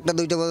 12টা 1টা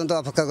 2টা পর্যন্ত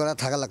অপেক্ষা করা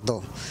থাকা লাগতো।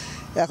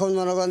 এখন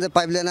মনে করেন যে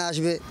পাইপলাইনে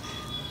আসবে,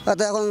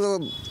 তো এখন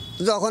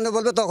যখন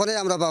বলবে তখনই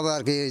আমরা পাবো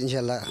আর কি,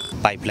 ইনশাল্লাহ।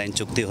 পাইপলাইন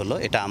চুক্তি হলো,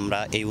 এটা আমরা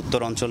এই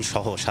উত্তর অঞ্চল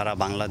সহ সারা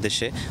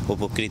বাংলাদেশে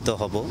উপকৃত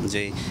হব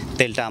যে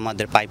তেলটা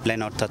আমাদের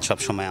পাইপলাইন অর্থাৎ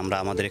সবসময় আমরা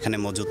আমাদের এখানে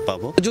মজুদ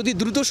পাবো। যদি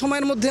দ্রুত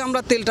সময়ের মধ্যে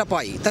আমরা তেলটা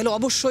পাই, তাহলে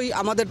অবশ্যই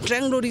আমাদের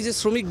ট্যাঙ্কলরি যে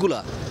শ্রমিকগুলা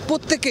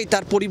প্রত্যেকেই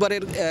তার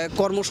পরিবারের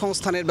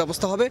কর্মসংস্থানের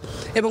ব্যবস্থা হবে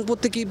এবং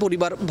প্রত্যেকেই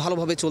পরিবার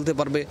ভালোভাবে চলতে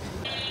পারবে।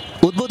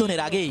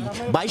 উদ্বোধনের আগেই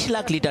 22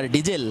 লাখ লিটার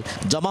ডিজেল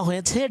জমা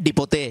হয়েছে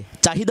ডিপোতে।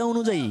 চাহিদা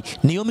অনুযায়ী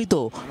নিয়মিত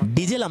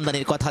ডিজেল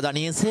আমদানির কথা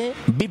জানিয়েছে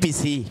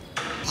বিপিসি।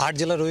 8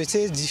 জেলা রয়েছে,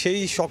 সেই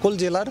সকল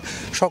জেলার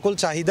সকল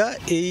চাহিদা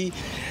এই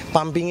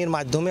পাম্পিংয়ের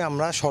মাধ্যমে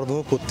আমরা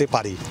সরবরাহ করতে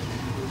পারি।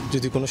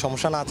 যদি কোনো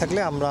সমস্যা না থাকলে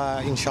আমরা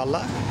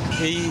ইনশাল্লাহ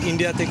এই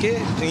ইন্ডিয়া থেকে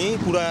নিয়ে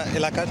পুরো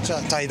এলাকার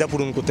চাহিদা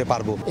পূরণ করতে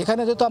পারবো।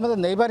 এখানে যেহেতু আমাদের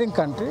নেইবারিং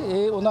কান্ট্রি,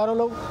 ওনার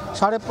হলো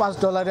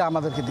 $5.5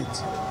 আমাদেরকে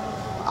দিচ্ছে।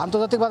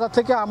 আন্তর্জাতিক বাজার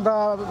থেকে আমরা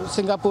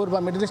সিঙ্গাপুর বা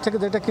মিডল ইস্ট থেকে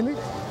যেটা কিনি,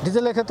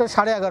 ডিজেলের ক্ষেত্রে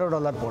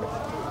 $11.5 পড়ে।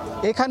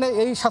 এখানে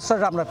এই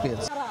সাশ্রয়টা আমরা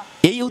পেয়েছি।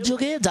 এই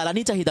উদ্যোগে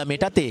জ্বালানি চাহিদা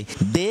মেটাতে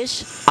দেশ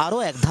আরও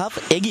এক ধাপ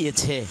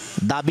এগিয়েছে,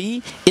 দাবি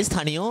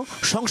স্থানীয়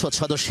সংসদ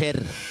সদস্যের।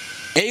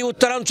 এই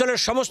উত্তরাঞ্চলের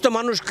সমস্ত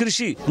মানুষ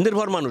কৃষি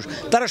নির্ভর মানুষ,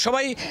 তারা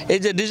সবাই এই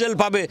যে ডিজেল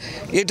পাবে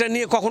এটা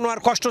নিয়ে কখনো আর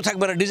কষ্ট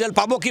থাকবে না। ডিজেল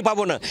পাবো কি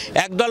পাবো না,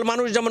 একদল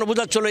মানুষ যেমন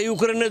বোঝাচ্ছিল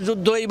ইউক্রেনের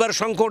যুদ্ধ, এইবার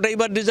সংকট,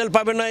 এইবার ডিজেল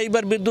পাবে না,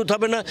 এইবার বিদ্যুৎ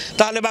হবে না,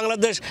 তাহলে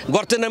বাংলাদেশ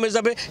গর্তে নেমে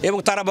যাবে এবং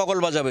তারা বগল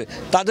বাজাবে,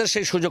 তাদের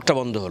সেই সুযোগটা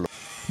বন্ধ হলো।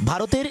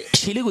 ভারতের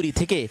শিলিগুড়ি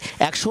থেকে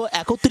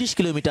 131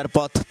 কিলোমিটার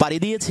পথ পাড়ি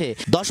দিয়েছে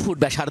 10 ফুট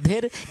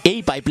ব্যাসার্ধের এই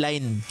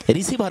পাইপলাইন।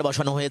 রিসিভার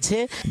বসানো হয়েছে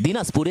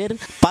দিনাজপুরের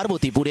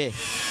পার্বতীপুরে।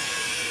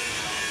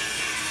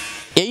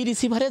 এই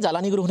রিসিভারে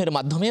জ্বালানি গ্রহণের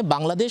মাধ্যমে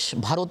বাংলাদেশ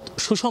ভারত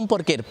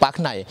সুসম্পর্কের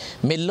পাখনায়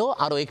মেলল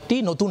আরও একটি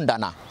নতুন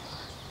ডানা।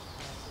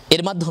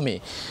 এর মাধ্যমে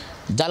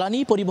জ্বালানি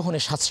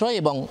পরিবহনের সাশ্রয়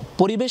এবং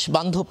পরিবেশ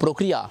বান্ধব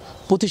প্রক্রিয়া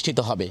প্রতিষ্ঠিত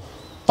হবে।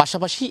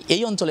 পাশাপাশি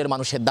এই অঞ্চলের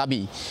মানুষের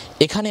দাবি,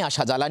 এখানে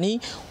আসা জ্বালানি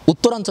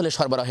উত্তরাঞ্চলে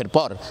সরবরাহের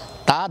পর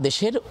তা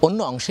দেশের অন্য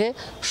অংশে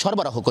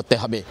সরবরাহ করতে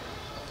হবে।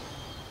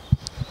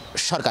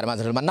 সরকার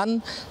Mazharul Mannan,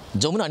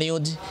 Jamuna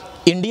news,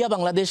 India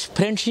Bangladesh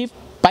friendship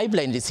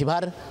pipeline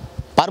receiver,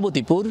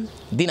 Parbatipur,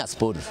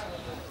 Dinajpur.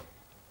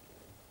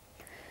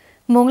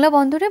 Mongla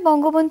বন্দরে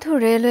বঙ্গবন্ধু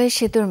রেলওয়ে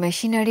সেতুর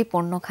মেশিনারি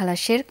পণ্য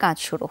খালাসের কাজ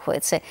শুরু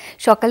হয়েছে।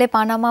 সকালে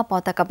পানামা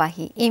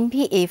পতাকাবাহী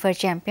এমভি এভার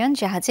চ্যাম্পিয়ন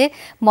জাহাজে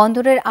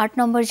বন্দরের ৮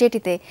 নম্বর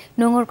জেটিতে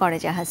নোঙর করে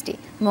জাহাজটি।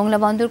 মোংলা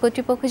বন্দর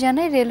কর্তৃপক্ষ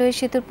জানায়, রেলওয়ে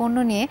সেতুর পণ্য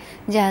নিয়ে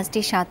জাহাজটি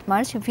 ৭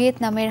 মার্চ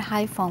ভিয়েতনামের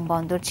হাইফং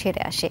বন্দর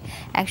ছেড়ে আসে।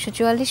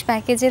 ১৪৪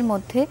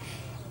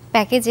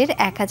 প্যাকেজের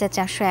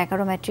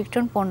 ১,৪১১ মেট্রিক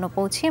টন পণ্য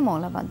পৌঁছে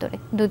মোংলা বন্দরে।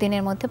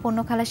 দুদিনের মধ্যে পণ্য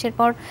খালাসের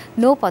পর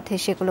নৌপথে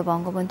সেগুলো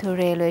বঙ্গবন্ধু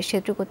রেলওয়ে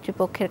সেতু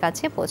কর্তৃপক্ষের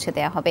কাছে পৌঁছে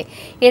দেওয়া হবে।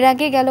 এর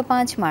আগে গেল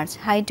 ৫ মার্চ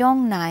হাইডং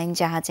 9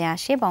 জাহাজে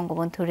আসে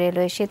বঙ্গবন্ধু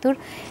রেলওয়ে সেতুর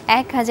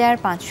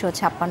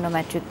 ১,৫৫৬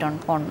 মেট্রিক টন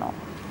পণ্য।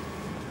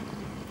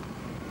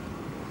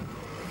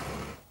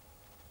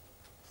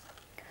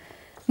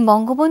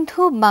 বঙ্গবন্ধু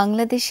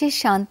বাংলাদেশে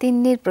শান্তির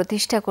নীড়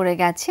প্রতিষ্ঠা করে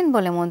গেছেন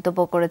বলে মন্তব্য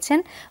করেছেন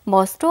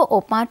বস্ত্র ও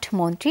পাট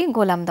মন্ত্রী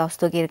গোলাম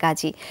দস্তগীর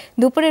গাজী।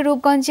 দুপুরে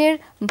রূপগঞ্জের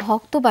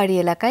ভক্তবাড়ি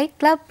এলাকায়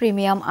ক্লাব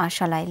প্রিমিয়াম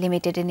আশালয়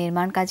লিমিটেডের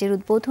নির্মাণ কাজের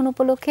উদ্বোধন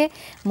উপলক্ষে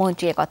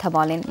মন্ত্রী কথা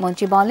বলেন।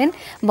 মন্ত্রী বলেন,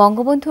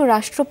 বঙ্গবন্ধু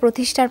রাষ্ট্র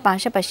প্রতিষ্ঠার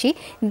পাশাপাশি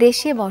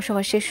দেশে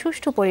বসবাসের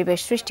সুষ্ঠু পরিবেশ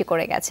সৃষ্টি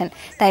করে গেছেন,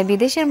 তাই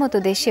বিদেশের মতো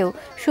দেশেও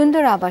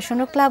সুন্দর আবাসন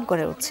ও ক্লাব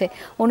গড়ে উঠছে।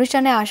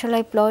 অনুষ্ঠানে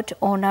আশালয় প্লট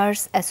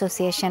ওনার্স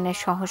অ্যাসোসিয়েশনের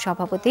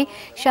সহসভাপতি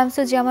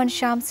শামসুজ্জামান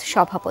শামস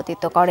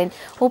সভাপতিত্ব করেন।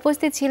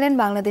 উপস্থিত ছিলেন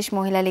বাংলাদেশ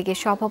মহিলা লীগের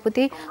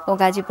সভাপতি ও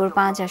গাজীপুর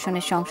 5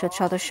 আসনের সংসদ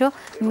সদস্য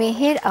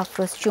মেহের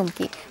আফরোজ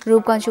চুমকি,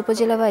 রূপগঞ্জ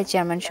উপজেলা ভাইস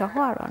চেয়ারম্যান সহ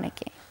আরো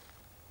অনেকে।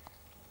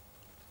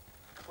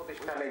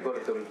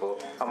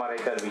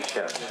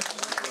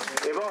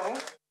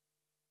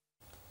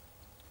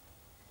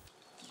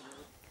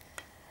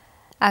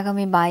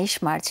 আগামী 22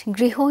 মার্চ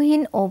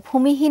গৃহহীন ও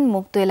ভূমিহীন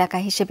মুক্ত এলাকা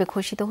হিসেবে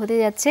ঘোষিত হতে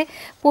যাচ্ছে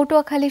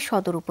পটুয়াখালী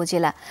সদর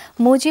উপজেলা।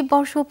 মুজিব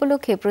বর্ষ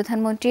উপলক্ষে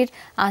প্রধানমন্ত্রীর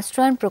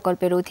আশ্রয়ণ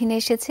প্রকল্পের অধীনে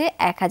এসেছে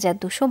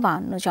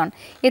 ১,২৫২ জন।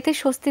 এতে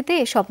স্বস্তিতে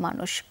এসব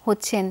মানুষ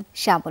হচ্ছেন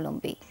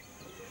স্বাবলম্বী।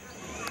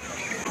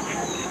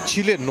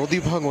 ছিলেন নদী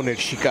ভাঙনের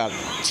শিকার,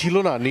 ছিল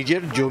না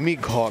নিজের জমি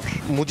ঘর।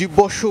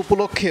 মুজিববর্ষ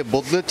উপলক্ষে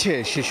বদলেছে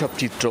সেসব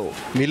চিত্র,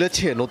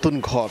 মিলেছে নতুন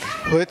ঘর,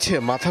 হয়েছে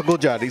মাথা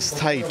গোজার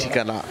স্থায়ী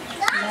ঠিকানা।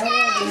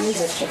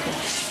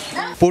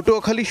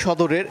 পটুয়াখালী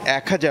সদরের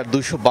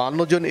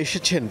 ১,২৫২ জন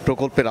এসেছেন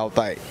প্রকল্পের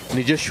আওতায়।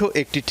 নিজস্ব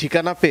একটি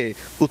ঠিকানা পেয়ে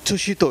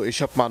উচ্ছ্বসিত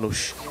এসব মানুষ।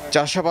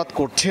 চাষাবাদ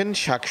করছেন,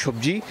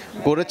 শাকসবজি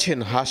গড়েছেন,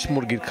 হাঁস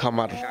মুরগির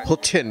খামার,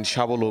 হচ্ছেন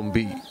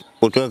স্বাবলম্বী।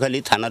 পটুয়াখালী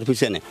থানার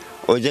পিছনে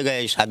ওই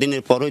জায়গায়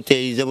স্বাধীনের পর হইতে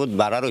এই যাবৎ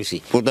ভাড়া রয়েছি।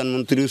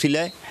 প্রধানমন্ত্রী ছিল,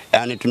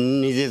 এখন একটু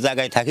নিজের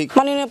জায়গায় থাকি।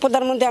 মাননীয়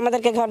প্রধানমন্ত্রী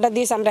আমাদেরকে ঘরটা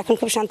দিয়েছে, আমরা এখন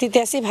খুব শান্তিতে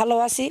আছি, ভালো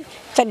আছি।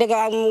 4টে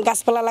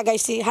গাছপালা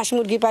লাগাইছি, হাঁস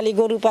মুরগি পালি,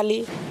 গরু পালি।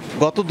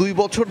 গত 2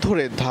 বছর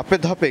ধরে ধাপে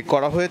ধাপে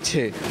করা হয়েছে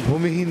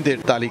ভূমিহীনদের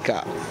তালিকা,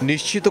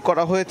 নিশ্চিত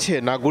করা হয়েছে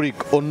নাগরিক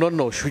অন্যান্য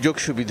সুযোগ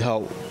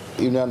সুবিধাও।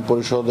 ইউনিয়ন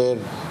পরিষদের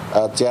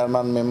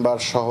চেয়ারম্যান মেম্বার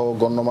সহ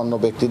গণ্যমান্য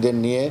ব্যক্তিদের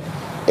নিয়ে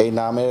এই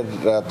নামের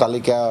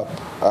তালিকা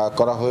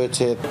করা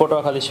হয়েছে।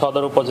 পটুয়াখালী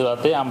সদর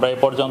উপজেলাতে আমরা এ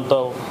পর্যন্ত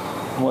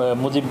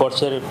মুজিব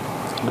বর্ষের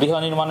গৃহ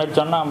নির্মাণের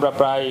জন্য আমরা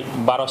প্রায়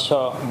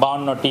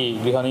 1252টি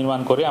গৃহ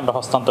নির্মাণ করে আমরা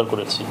হস্তান্তর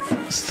করেছি।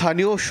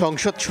 স্থানীয়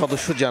সংসদ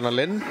সদস্য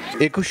জানালেন,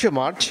 21শে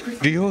মার্চ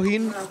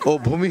গৃহহীন ও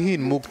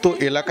ভূমিহীন মুক্ত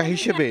এলাকা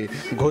হিসেবে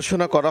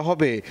ঘোষণা করা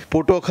হবে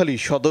পটুয়াখালী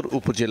সদর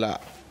উপজেলা।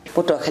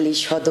 পটুয়াখালী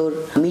সদর,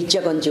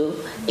 মির্জাগঞ্জ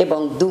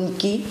এবং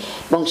দুমকি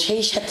এবং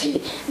সেই সাথে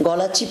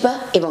গলাচিপা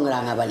এবং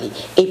রাঙাবালি,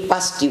 এই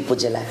 5টি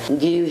উপজেলা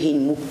গৃহহীন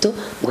মুক্ত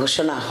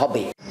ঘোষণা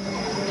হবে।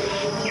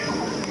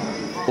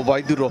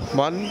 ওবায়দুর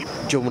রহমান,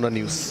 যমুনা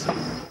নিউজ।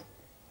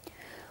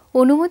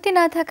 অনুমতি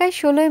না থাকায়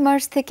 16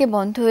 মার্চ থেকে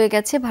বন্ধ হয়ে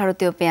গেছে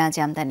ভারতীয় পেঁয়াজ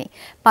আমদানি।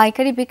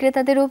 পাইকারি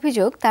বিক্রেতাদের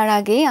অভিযোগ, তার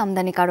আগে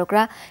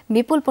আমদানিকারকরা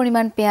বিপুল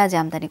পরিমাণ পেঁয়াজ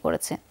আমদানি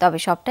করেছে, তবে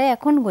সবটাই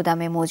এখন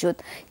গুদামে মজুদ,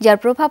 যার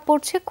প্রভাব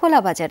পড়ছে খোলা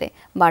বাজারে।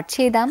 বাড়ছে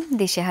এই দাম,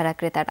 দিশেহারা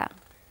ক্রেতারা।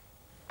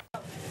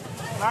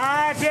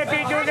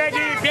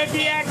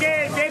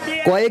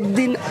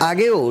 কয়েকদিন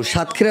আগেও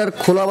সাতক্ষীরার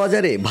খোলা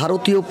বাজারে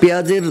ভারতীয়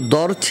পেঁয়াজের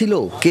দর ছিল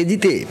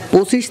কেজিতে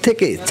 25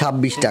 থেকে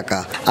 26 টাকা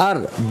আর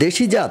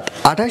দেশিজাত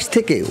 28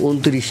 থেকে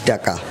 29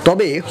 টাকা।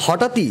 তবে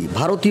হঠাৎই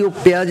ভারতীয়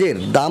পেঁয়াজের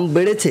দাম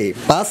বেড়েছে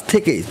 5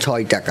 থেকে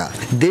 6 টাকা,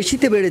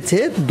 দেশিতে বেড়েছে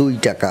 2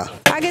 টাকা।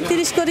 আগে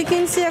 30 করে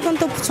কিনছি, এখন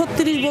তো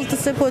 36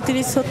 বলতেছে,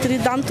 35-36।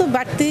 দাম তো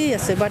বাড়তেই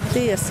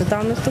আছে।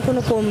 দামের তো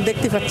কোনো কম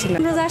দেখতে পাচ্ছি না।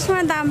 যার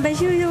সময় দাম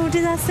বেশি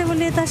উঠে যাচ্ছে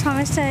বলে তার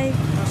সমস্যাই,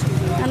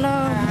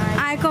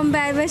 আয় কম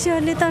ব্যয় বেশি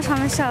হলে তো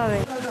সমস্যা হবে।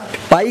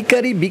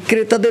 পাইকারি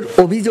বিক্রেতাদের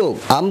অভিযোগ,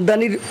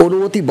 আমদানির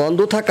অনুমতি বন্ধ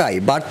থাকায়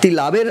বাড়তি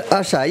লাভের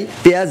আশায়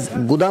পেঁয়াজ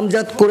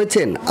গুদামজাত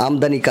করেছেন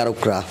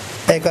আমদানিকারকরা।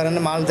 এই কারণে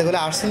মাল যেগুলো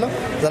আসছিল,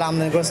 যারা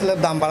আমদানি করেছিল,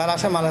 দাম বাড়ার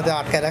আশা মাল হাতে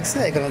আটকায় রাখছে,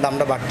 এই কারণে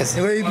দামটা বাড়তেছে।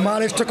 এই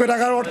মাল স্টক করে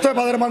রাখার অর্থ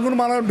বাজারে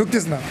মাল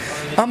ঢুকতেছে না,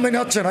 আমদানি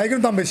হচ্ছে না, এই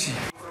কারণে দাম বেশি।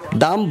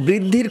 দাম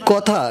বৃদ্ধির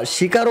কথা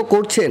স্বীকারও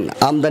করছেন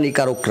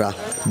আমদানিকারকরা।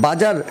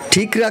 বাজার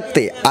ঠিক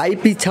রাখতে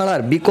আইপি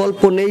ছাড়ার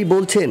বিকল্প নেই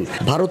বলছেন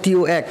ভারতীয়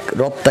এক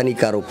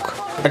রপ্তানিকারক।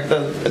 একটা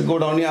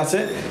গোডাউনে আছে,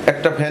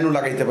 একটা ফ্যানও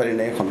লাগাইতে পারি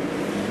না এখন।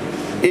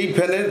 এই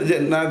ফ্যানের যে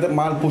না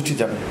মাল পচে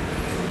যাবে,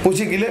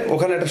 পচে গেলে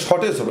ওখানে একটা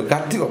শর্টেজ হবে,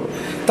 ঘাটতি হবে,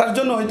 তার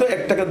জন্য হয়তো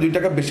 1 টাকা 2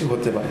 টাকা বেশি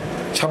হতে পারে,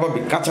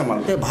 স্বাভাবিক কাঁচামাল।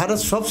 ভারত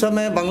সব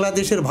সময়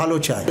বাংলাদেশের ভালো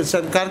চায়,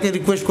 সরকারকে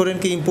রিকোয়েস্ট করেন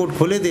কি ইম্পোর্ট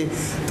খুলে দে,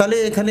 তাহলে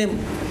এখানে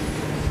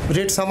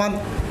রেট সমান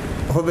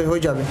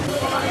হয়ে যাবে।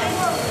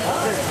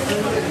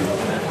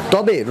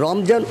 তবে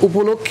রমজান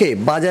উপলক্ষে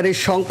বাজারের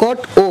সংকট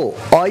ও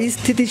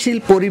অস্থিতিশীল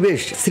পরিবেশ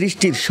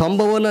সৃষ্টির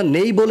সম্ভাবনা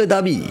নেই বলে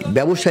দাবি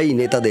ব্যবসায়ী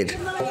নেতাদের।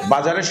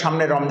 বাজারের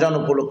সামনে রমজান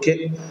উপলক্ষে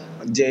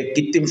যে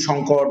কৃত্রিম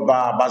সংকট বা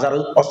বাজার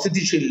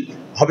অস্থিতিশীল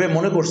হবে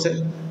মনে করছে,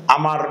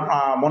 আমার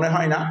মনে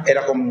হয় না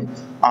এরকম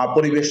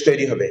পরিবেশ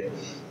তৈরি হবে।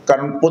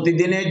 কারণ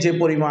প্রতিদিনে যে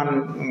পরিমাণ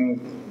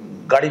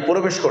গাড়ি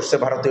প্রবেশ করছে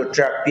ভারতীয়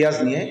ট্রাক পেঁয়াজ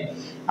নিয়ে,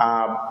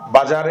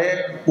 বাজারে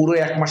পুরো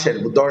 1 মাসের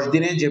 10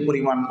 দিনে যে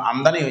পরিমাণ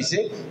আমদানি হয়েছে,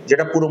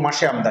 যেটা পুরো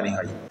মাসে আমদানি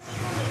হয়।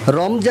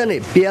 রমজানে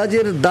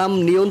পেঁয়াজের দাম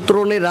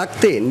নিয়ন্ত্রণে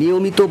রাখতে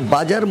নিয়মিত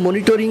বাজার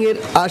মনিটরিংয়ের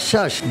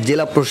আশ্বাস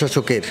জেলা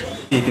প্রশাসকের।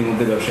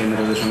 ইতিমধ্যে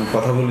ব্যবসায়ীদের সঙ্গে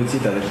কথা বলেছি,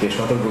 তাদেরকে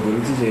সতর্ক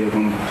করেছি যে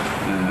এরকম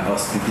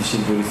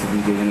অস্থিতিশীল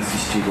পরিস্থিতিকে যেন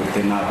সৃষ্টি করতে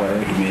না পারে।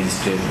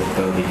 ম্যাজিস্ট্রেট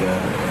ভোক্তা অধিকার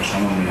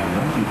সমন্বয়ে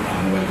আমরা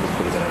মোবাইল কোর্ট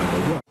পরিচালনা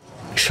করব।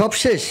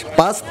 সবশেষ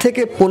 5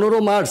 থেকে 15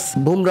 মার্চ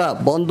ভুমরা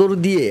বন্দর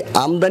দিয়ে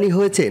আমদানি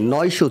হয়েছে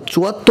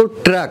 974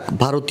 ট্রাক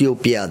ভারতীয়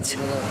পেঁয়াজ।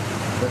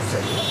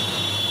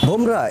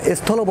 ভুমরা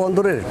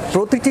স্থলবন্দরের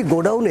প্রতিটি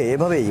গোডাউনে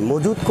এভাবেই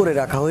মজুত করে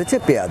রাখা হয়েছে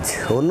পেঁয়াজ।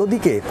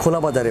 অন্যদিকে খোলা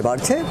বাজারে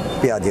বাড়ছে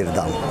পেঁয়াজের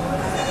দাম।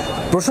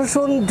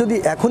 প্রশাসন যদি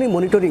এখনই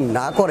মনিটরিং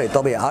না করে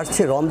তবে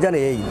আসছে রমজানে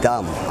এই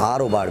দাম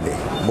আরও বাড়বে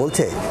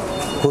বলছে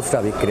খুচরা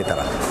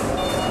বিক্রেতারা।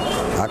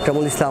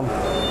 আকরামুল ইসলাম,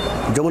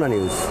 যমুনা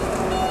নিউজ,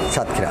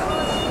 সাতক্ষীরা।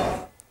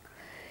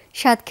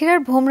 সাতক্ষীরার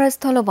ভোমরা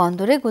স্থল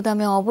বন্দরে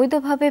গুদামে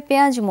অবৈধভাবে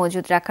পেঁয়াজ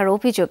মজুত রাখার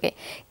অভিযোগে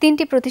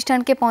 3টি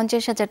প্রতিষ্ঠানকে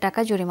 50,000 টাকা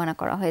জরিমানা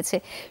করা হয়েছে।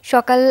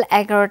 সকাল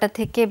 11টা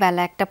থেকে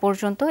বেলা 1টা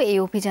পর্যন্ত এই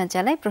অভিযান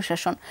চালায়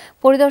প্রশাসন।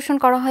 পরিদর্শন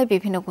করা হয়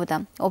বিভিন্ন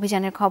গুদাম।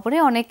 অভিযানের খবরে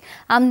অনেক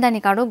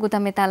আমদানিকারক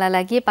গুদামে তালা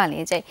লাগিয়ে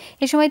পালিয়ে যায়।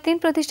 এ সময় 3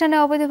 প্রতিষ্ঠানে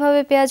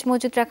অবৈধভাবে পেঁয়াজ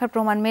মজুত রাখার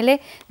প্রমাণ মেলে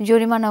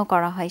জরিমানাও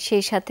করা হয়।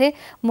 সেই সাথে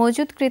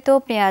মজুতকৃত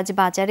পেঁয়াজ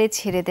বাজারে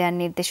ছেড়ে দেওয়ার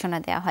নির্দেশনা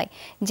দেওয়া হয়।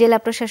 জেলা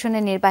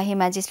প্রশাসনের নির্বাহী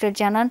ম্যাজিস্ট্রেট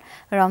জানান,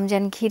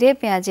 রমজান ঘিরে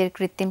পেঁয়াজের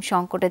কৃত্রিম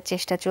সংকটের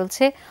চেষ্টা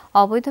চলছে।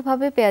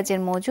 অবৈধভাবে পেঁয়াজের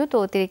মজুত ও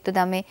অতিরিক্ত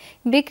দামে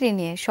বিক্রি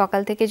নিয়ে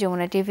সকাল থেকে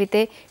যমুনা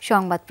টিভিতে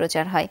সংবাদ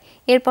প্রচার হয়।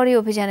 এরপরই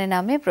অভিযানে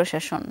নামে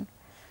প্রশাসন।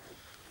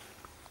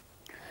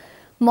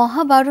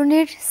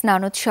 মহাবারণের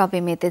স্নানোৎসবে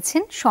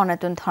মেতেছেন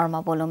সনাতন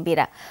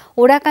ধর্মাবলম্বীরা।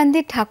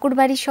 ওরাকান্দির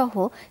ঠাকুরবাড়ি সহ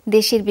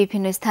দেশের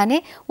বিভিন্ন স্থানে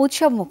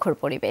উৎসব মুখর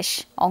পরিবেশ।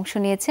 অংশ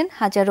নিয়েছেন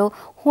হাজারো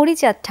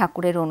হরিচাঁদ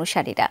ঠাকুরের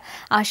অনুসারীরা।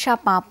 আশা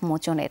পাপ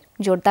মোচনের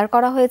জোরদার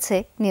করা হয়েছে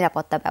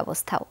নিরাপত্তা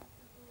ব্যবস্থাও।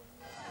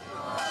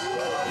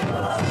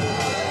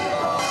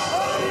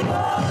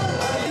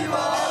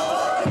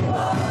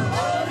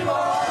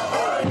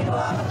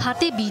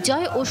 হাতে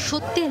বিজয় ও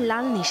সত্যের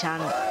লাল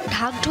নিশান,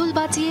 ঢাকঢোল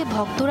বাজিয়ে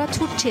ভক্তরা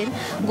ছুটছেন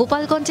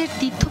গোপালগঞ্জের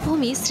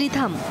তীর্থভূমি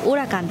শ্রীধাম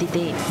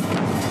ওরাকান্দিতে।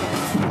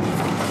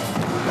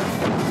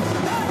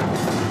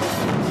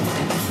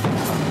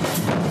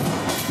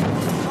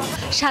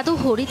 সাধু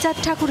হরিচাঁদ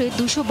ঠাকুরের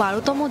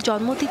 212তম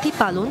জন্মতিথি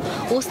পালন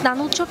ও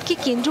স্নানোৎসবকে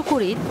কেন্দ্র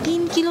করে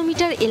 3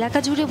 কিলোমিটার এলাকা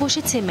জুড়ে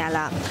বসেছে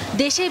মেলা।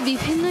 দেশের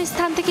বিভিন্ন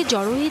স্থান থেকে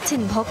জড়ো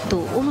হয়েছেন ভক্ত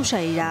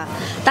অনুসারীরা।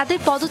 তাদের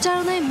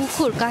পদচারণায়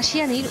মুখর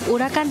কাশিয়ানীর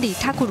ওরাকান্দি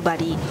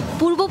ঠাকুরবাড়ি।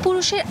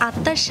 পূর্বপুরুষের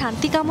আত্মার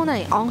শান্তি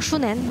কামনায় অংশ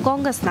নেন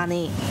গঙ্গা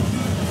স্নানে।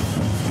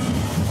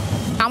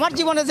 আমার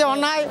জীবনে যে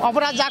অন্যায়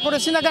অপরাধ যা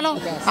করেছি না কেন,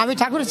 আমি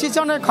ঠাকুরের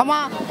শ্রীচরণের ক্ষমা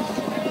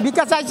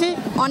ভিক্ষা চাইছি।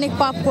 অনেক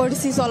পাপ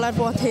করেছি চলার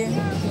পথে,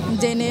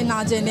 জেনে না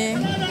জেনে,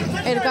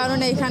 এর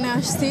কারণে এখানে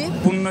আসছি।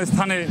 পুণ্য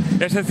স্থানে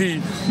এসেছি,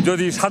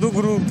 যদি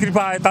সাধুগুরু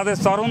কৃপায় তাদের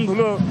চরণ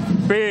ধুলো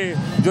পেয়ে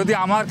যদি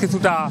আমার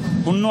কিছুটা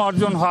পুণ্য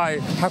অর্জন হয়।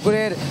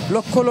 ঠাকুরের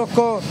লক্ষ লক্ষ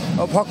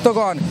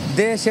ভক্তগণ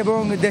দেশ এবং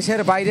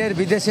দেশের বাইরের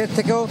বিদেশের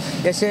থেকেও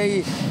এসে এই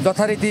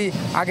যথারীতি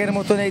আগের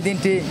মতন এই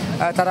দিনটি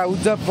তারা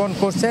উদযাপন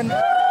করছেন।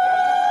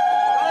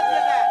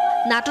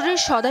 নাটোরের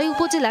সদাই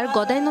উপজেলার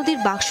গদাই নদীর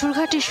বাকসুর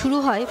ঘাটে শুরু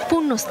হয়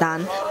পুণ্যস্নান।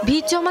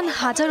 ভিড় জমান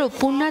হাজারো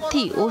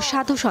পুণ্যার্থী ও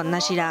সাধু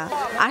সন্ন্যাসীরা,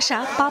 আশা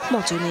পাপ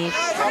মোচনের।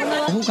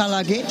 বহুকাল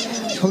আগে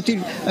সতীর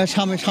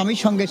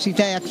স্বামীর সঙ্গে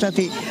সীতা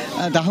একসাথে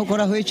দাহ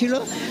করা হয়েছিল,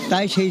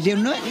 তাই সেই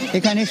জন্য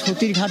এখানে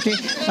সতীর ঘাটে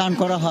স্নান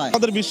করা হয়।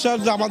 আমাদের বিশ্বাস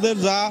যে আমাদের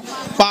যা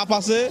পাপ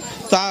আছে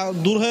তা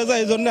দূর হয়ে যায়,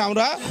 এই জন্য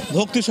আমরা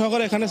ভক্তি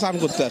সহকারে এখানে স্নান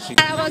করতে আসি।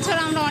 সারা বছর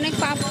আমরা অনেক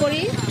পাপ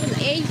করি,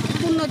 এই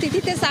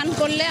পুণ্যতিথিতে স্নান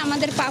করলে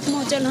আমাদের পাপ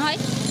মোচন হয়,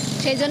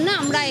 সেই জন্য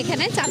আমরা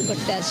এখানে স্নান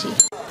করতে আসি।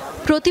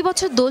 প্রতি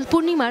বছর দোল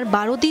পূর্ণিমার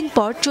 12 দিন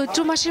পর চৈত্র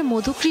মাসের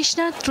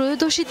মধুকৃষ্ণার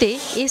ত্রয়োদশীতে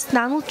এ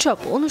স্নান উৎসব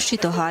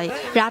অনুষ্ঠিত হয়।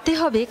 রাতে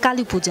হবে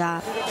কালী পূজা।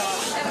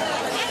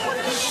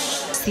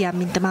 সিয়াম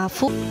মিন্তা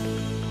মাহফুজ।